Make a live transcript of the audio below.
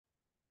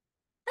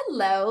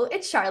Hello,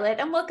 it's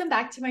Charlotte, and welcome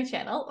back to my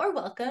channel, or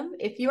welcome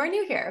if you are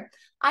new here.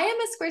 I am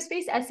a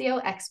Squarespace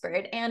SEO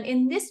expert, and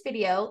in this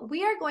video,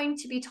 we are going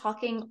to be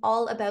talking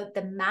all about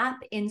the map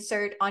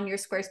insert on your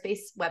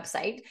Squarespace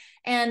website,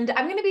 and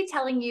I'm going to be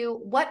telling you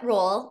what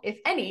role, if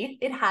any,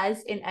 it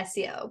has in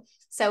SEO.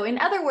 So in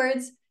other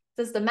words,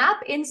 does the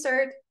map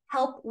insert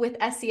help with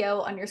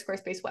SEO on your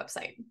Squarespace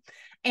website?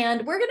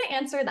 And we're going to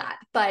answer that,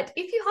 but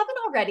if you haven't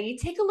already,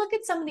 take a look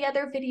at some of the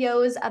other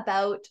videos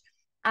about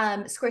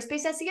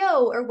Squarespace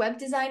SEO or web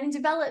design and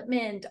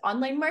development,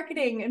 online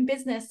marketing and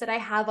business that I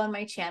have on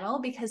my channel,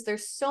 because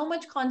there's so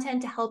much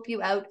content to help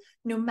you out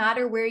no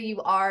matter where you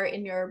are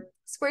in your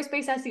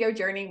Squarespace SEO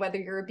journey, whether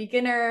you're a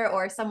beginner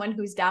or someone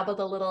who's dabbled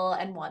a little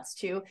and wants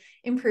to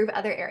improve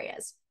other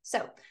areas.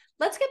 So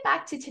let's get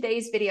back to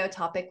today's video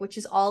topic, which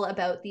is all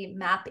about the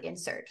map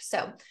insert.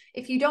 So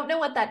if you don't know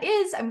what that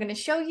is, I'm going to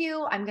show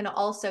you. I'm going to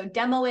also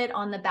demo it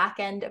on the back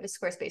end of a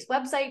Squarespace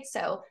website.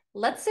 So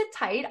let's sit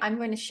tight. I'm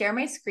going to share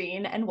my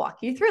screen and walk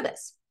you through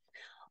this.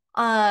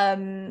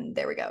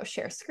 There we go.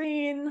 Share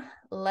screen.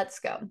 Let's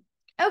go.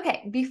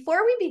 Okay,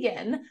 before we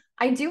begin,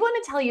 I do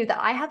want to tell you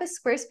that I have a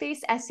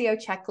Squarespace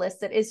SEO checklist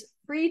that is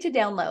free to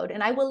download,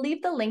 and I will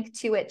leave the link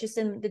to it just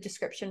in the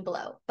description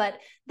below. But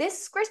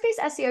this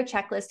Squarespace SEO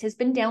checklist has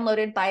been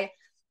downloaded by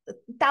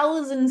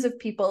thousands and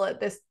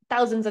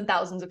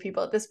thousands of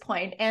people at this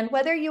point. And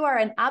whether you are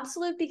an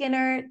absolute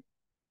beginner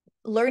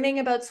learning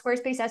about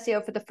Squarespace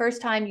SEO for the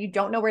first time, you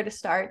don't know where to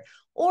start,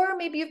 or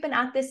maybe you've been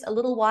at this a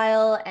little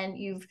while and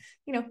you've,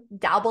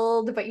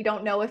 dabbled, but you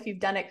don't know if you've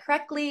done it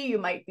correctly, you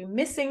might be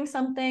missing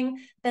something,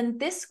 then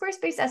this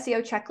Squarespace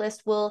SEO checklist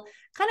will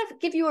kind of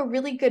give you a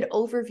really good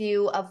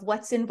overview of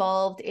what's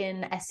involved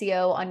in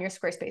SEO on your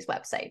Squarespace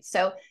website.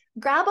 So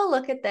grab a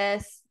look at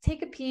this,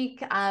 take a peek,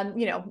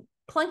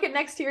 plunk it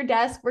next to your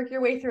desk, work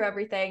your way through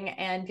everything,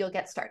 and you'll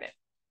get started.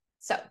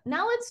 So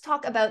now let's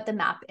talk about the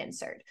map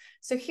insert.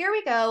 So here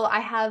we go.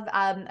 I have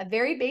a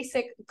very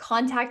basic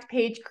contact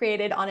page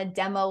created on a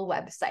demo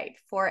website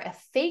for a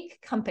fake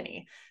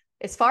company.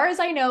 As far as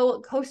I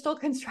know, coastal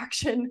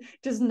construction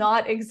does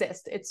not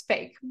exist. It's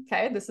fake,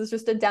 okay? This is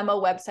just a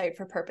demo website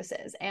for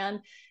purposes.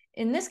 And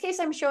in this case,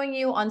 I'm showing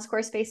you on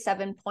Squarespace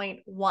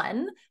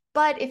 7.1,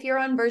 but if you're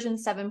on version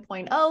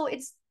 7.0,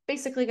 it's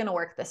basically going to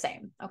work the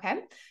same,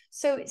 okay?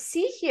 So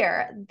see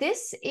here,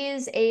 this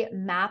is a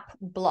map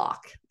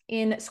block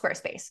in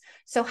Squarespace.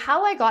 So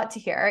how I got to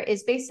here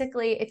is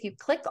basically if you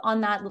click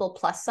on that little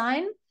plus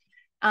sign,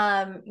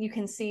 you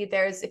can see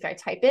there's, if I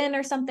type in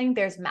or something,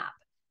 there's map.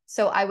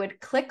 So I would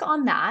click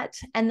on that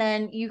and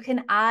then you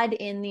can add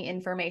in the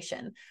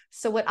information.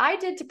 So what I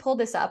did to pull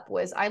this up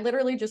was I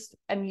literally just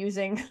am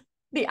using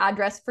the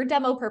address for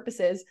demo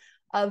purposes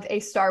of a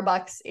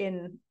Starbucks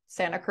in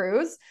Santa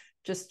Cruz,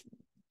 just,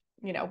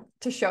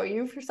 to show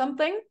you for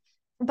something.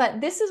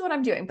 But this is what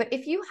I'm doing. But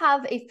if you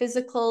have a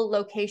physical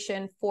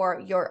location for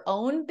your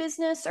own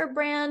business or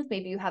brand,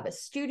 maybe you have a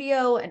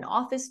studio, an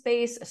office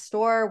space, a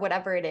store,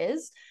 whatever it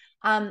is,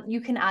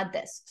 you can add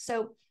this.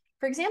 So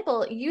for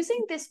example,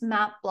 using this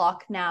map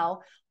block now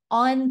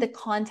on the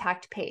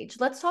contact page,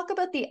 let's talk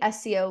about the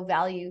SEO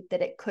value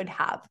that it could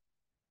have.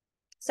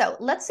 So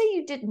let's say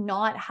you did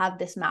not have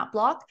this map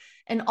block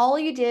and all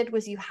you did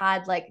was you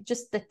had like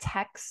just the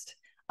text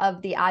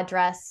of the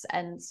address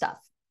and stuff.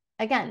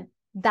 Again,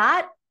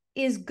 that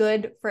is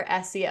good for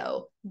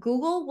SEO.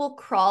 Google will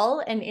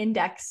crawl and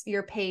index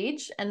your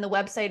page and the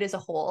website as a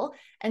whole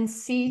and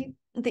see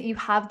that you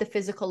have the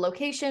physical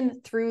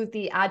location through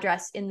the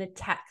address in the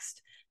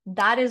text.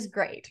 That is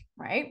great,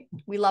 right?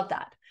 We love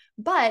that.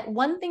 But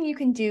one thing you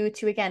can do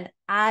to, again,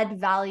 add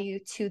value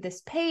to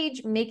this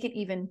page, make it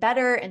even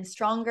better and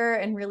stronger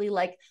and really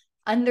like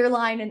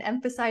underline and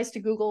emphasize to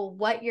Google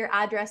what your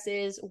address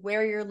is,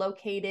 where you're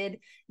located,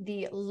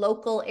 the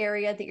local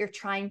area that you're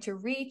trying to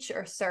reach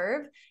or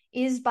serve,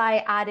 is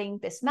by adding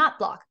this map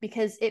block,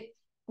 because it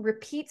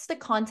repeats the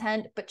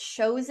content, but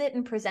shows it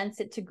and presents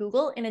it to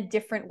Google in a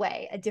different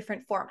way, a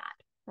different format,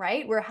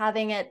 right? We're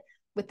having it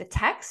with the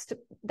text,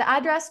 the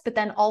address, but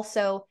then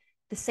also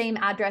the same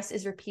address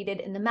is repeated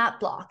in the map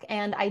block.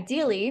 And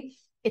ideally,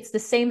 it's the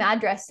same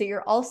address that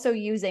you're also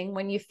using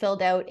when you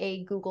filled out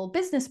a Google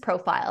business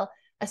profile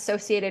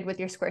associated with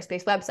your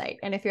Squarespace website.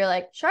 And if you're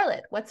like,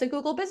 Charlotte, what's a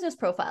Google business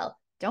profile?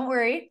 Don't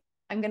worry.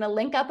 I'm going to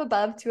link up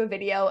above to a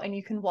video and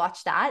you can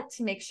watch that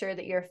to make sure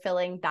that you're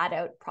filling that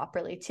out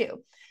properly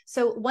too.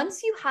 So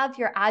once you have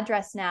your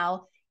address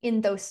now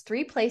in those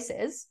three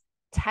places,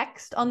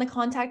 text on the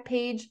contact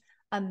page,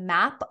 a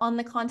map on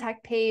the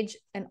contact page,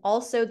 and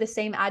also the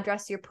same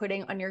address you're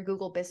putting on your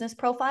Google business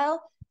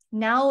profile,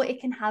 now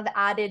it can have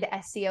added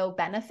SEO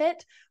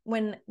benefit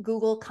when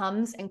Google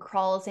comes and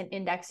crawls and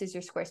indexes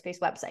your Squarespace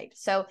website.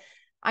 So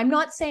I'm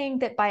not saying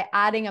that by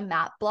adding a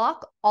map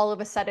block, all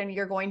of a sudden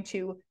you're going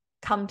to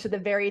come to the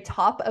very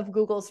top of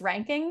Google's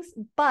rankings,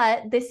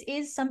 but this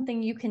is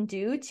something you can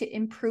do to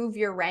improve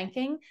your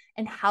ranking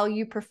and how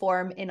you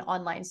perform in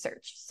online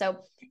search. So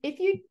if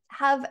you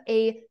have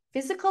a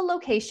physical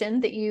location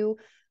that you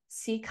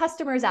see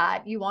customers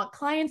at, you want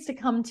clients to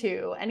come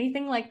to,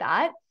 anything like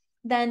that,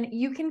 then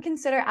you can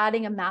consider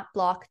adding a map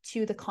block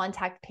to the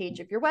contact page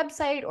of your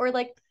website, or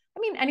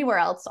anywhere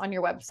else on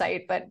your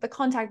website, but the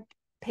contact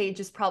page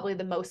is probably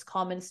the most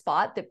common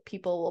spot that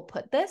people will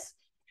put this.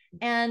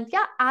 And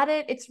yeah, add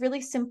it. It's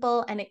really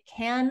simple and it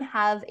can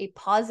have a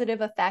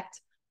positive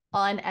effect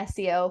on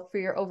SEO for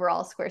your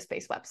overall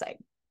Squarespace website.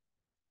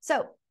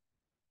 So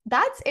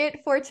that's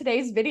it for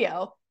today's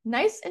video.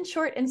 Nice and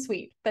short and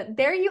sweet, but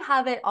there you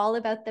have it, all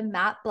about the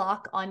map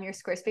block on your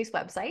Squarespace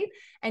website.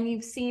 And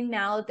you've seen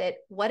now that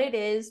what it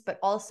is, but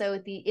also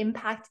the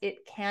impact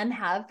it can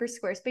have for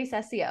Squarespace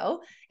SEO.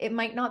 It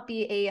might not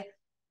be a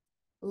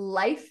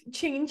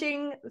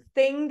life-changing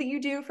thing that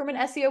you do from an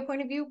SEO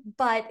point of view,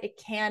 but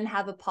it can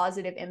have a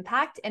positive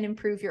impact and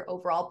improve your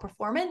overall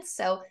performance.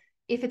 So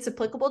if it's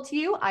applicable to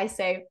you, I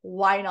say,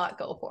 why not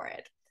go for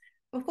it?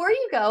 Before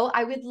you go,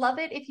 I would love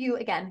it if you,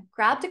 again,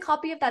 grabbed a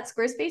copy of that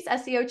Squarespace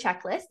SEO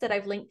checklist that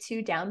I've linked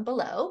to down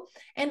below.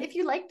 And if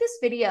you like this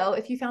video,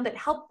 if you found it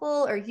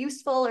helpful or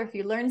useful, or if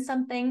you learned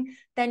something,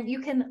 then you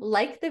can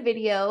like the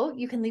video.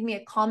 You can leave me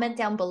a comment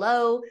down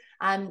below,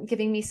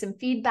 giving me some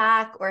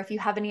feedback, or if you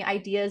have any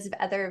ideas of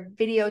other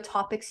video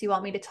topics you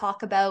want me to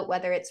talk about,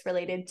 whether it's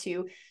related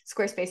to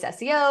Squarespace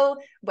SEO,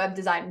 web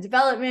design and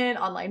development,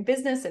 online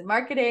business and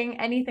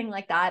marketing, anything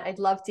like that, I'd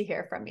love to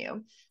hear from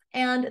you.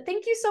 And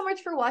thank you so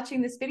much for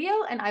watching this video,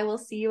 and I will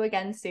see you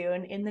again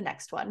soon in the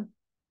next one.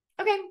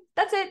 Okay,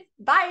 that's it.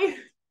 Bye.